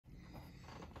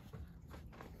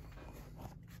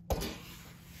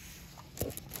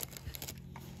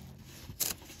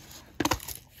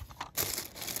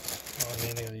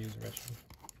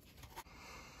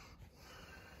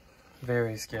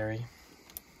Very scary.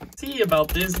 See about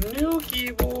this new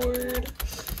keyboard.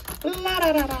 La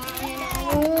da da da,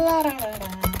 la da da da.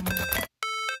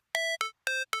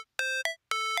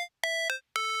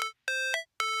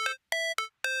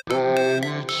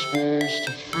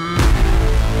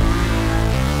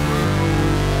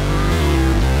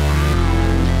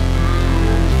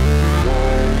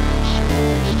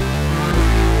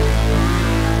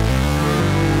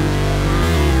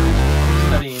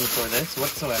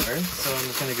 Whatsoever, so I'm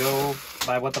just gonna go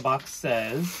by what the box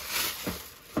says.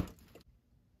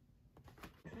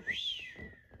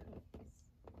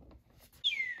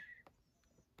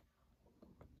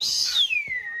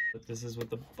 But this is what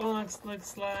the box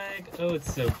looks like. Oh,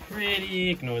 it's so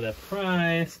pretty. Ignore the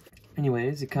price.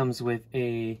 Anyways, it comes with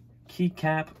a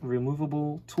keycap,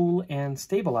 removable tool and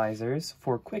stabilizers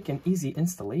for quick and easy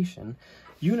installation,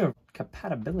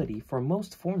 compatibility for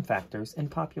most form factors and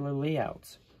popular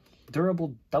layouts,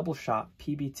 durable double shot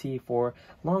PBT for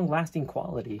long-lasting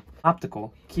quality,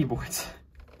 optical keyboards.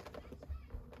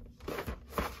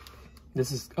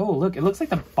 This is, oh look, it looks like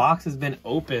the box has been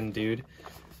opened, dude.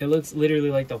 It looks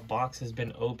literally like the box has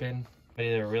been opened. They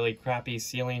did a really crappy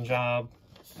sealing job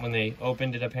when they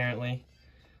opened it, apparently.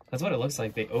 That's what it looks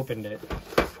like, they opened it.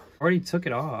 Already took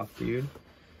it off, dude.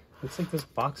 Looks like this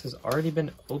box has already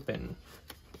been opened.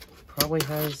 Probably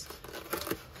has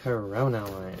Corona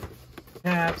line.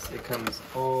 Caps, it comes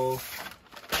all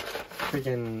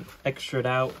freaking extra'd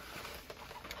out.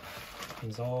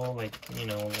 It's all like, you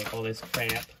know, like all this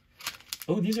crap.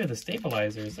 Oh, these are the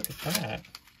stabilizers. Look at that.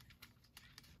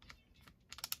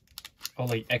 Oh,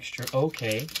 like extra.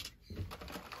 Okay.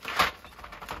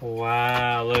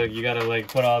 Wow, look, you gotta like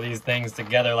put all these things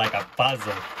together like a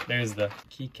puzzle. There's the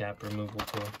keycap removal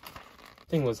tool.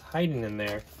 Thing was hiding in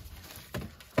there.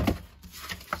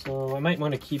 So I might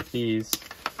want to keep these.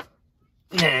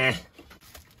 Nah.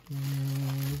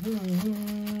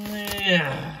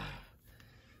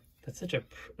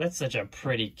 That's such a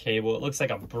pretty cable. It looks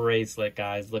like a bracelet,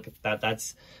 guys. Look at that.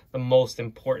 That's the most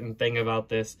important thing about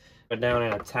this. But now I'm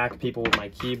gonna attack people with my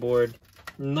keyboard.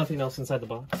 Nothing else inside the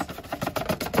box.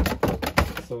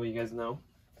 So you guys know.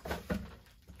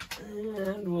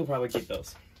 And we'll probably keep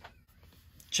those.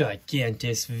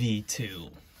 Gigantus V2.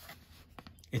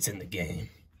 It's in the game.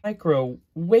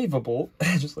 Microwavable,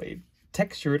 just like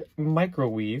textured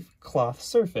microwave cloth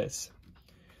surface.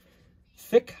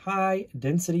 Thick, high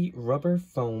density rubber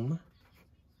foam.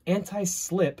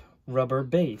 Anti-slip rubber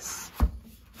base.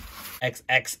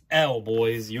 XXL,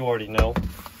 boys, you already know.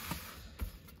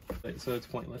 So it's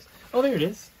pointless. Oh, there it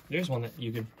is. There's one that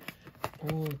you can...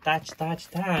 Oh, touch.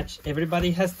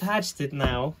 Everybody has touched it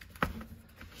now.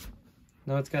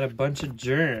 Now it's got a bunch of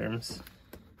germs.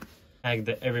 Tag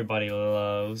that everybody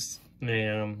loves.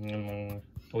 Man,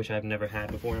 which I've never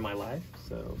had before in my life,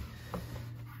 so...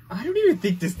 I don't even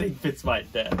think this thing fits my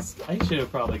desk. I should have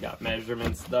probably got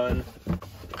measurements done.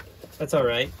 That's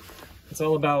alright. It's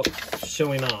all about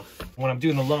showing off. When I'm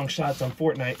doing the long shots on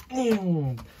Fortnite.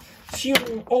 Oh,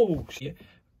 shit.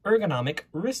 Ergonomic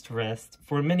wrist rest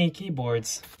for mini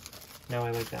keyboards. Now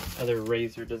I like that other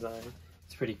Razer design.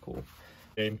 It's pretty cool.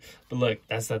 But look,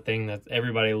 that's the thing that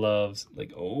everybody loves.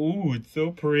 Like, oh, it's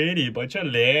so pretty, bunch of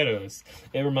letters.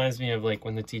 It reminds me of like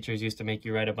when the teachers used to make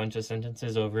you write a bunch of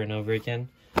sentences over and over again.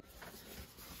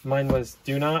 Mine was,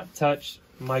 do not touch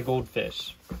my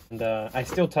goldfish. And I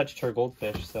still touched her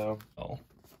goldfish, so. Oh,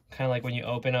 kind of like when you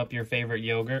open up your favorite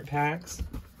yogurt packs.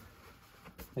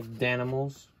 Like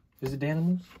Danimals. Is it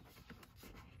Danimals?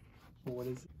 What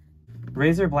is it?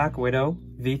 Razer BlackWidow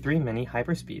V3 Mini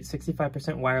HyperSpeed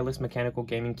 65% wireless mechanical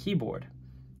gaming keyboard.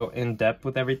 Go in depth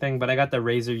with everything, but I got the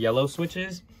Razer yellow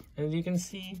switches, as you can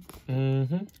see.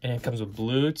 And it comes with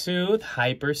Bluetooth,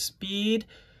 HyperSpeed,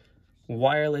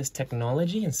 wireless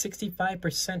technology, and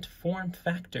 65% form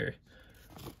factor.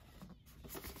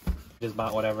 Just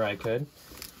bought whatever I could.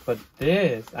 But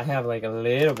this, I have like a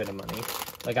little bit of money.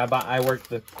 Like I worked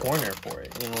the corner for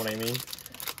it, you know what I mean?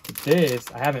 But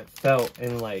this, I haven't felt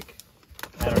in like,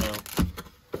 I don't know,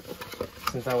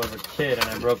 since I was a kid and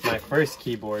I broke my first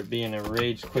keyboard being a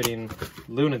rage-quitting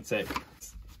lunatic.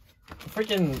 The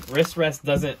freaking wrist rest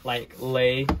doesn't like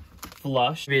lay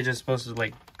flush. Maybe it's just supposed to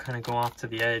like kind of go off to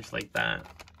the edge like that.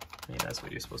 I mean, that's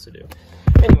what you're supposed to do.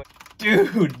 Anyway,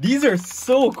 dude, these are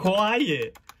so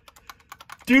quiet.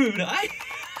 Dude, I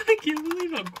can't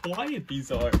believe how quiet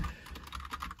these are.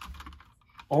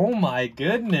 Oh my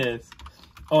goodness.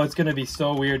 Oh, it's gonna be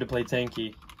so weird to play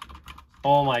Tanky.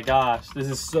 Oh my gosh, this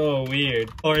is so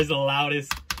weird. Or is the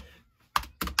loudest.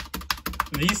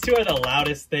 These two are the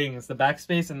loudest things. The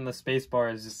backspace and the space bar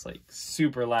is just like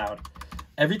super loud.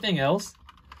 Everything else,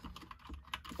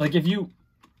 like if you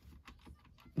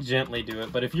gently do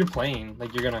it. But if you're playing,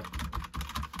 like you're gonna,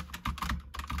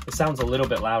 it sounds a little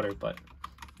bit louder, but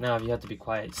now if you have to be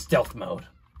quiet, stealth mode.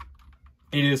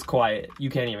 It is quiet. You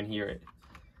can't even hear it.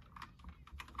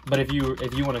 But if you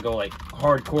want to go like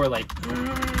hardcore, like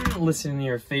listen to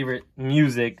your favorite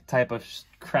music type of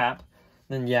crap,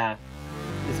 then yeah,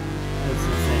 it's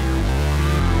insane.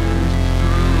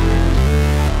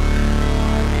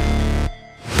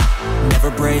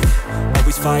 Never break,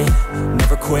 always fight,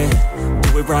 never quit,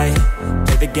 do it right,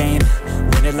 play the game,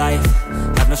 win it life,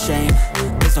 have no shame,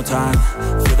 there's no time,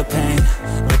 feel the pain,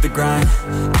 live the grind,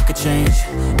 I could change,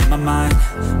 in my mind,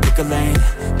 pick a lane,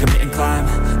 commit and climb,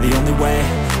 the only way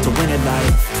to win it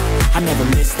life. I never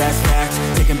miss, that's fact,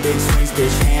 taking big swings,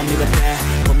 bitch, hand me the bat,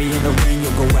 put me in the ring,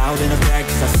 you'll go out in a bag,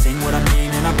 cause I sing what I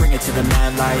mean and I bring it to the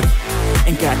mad light.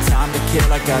 Ain't got time to kill,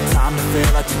 I got time to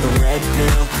feel, I took the red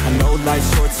pill, I know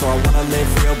life's short so I wanna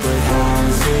live real, but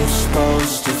how's it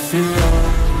supposed to feel?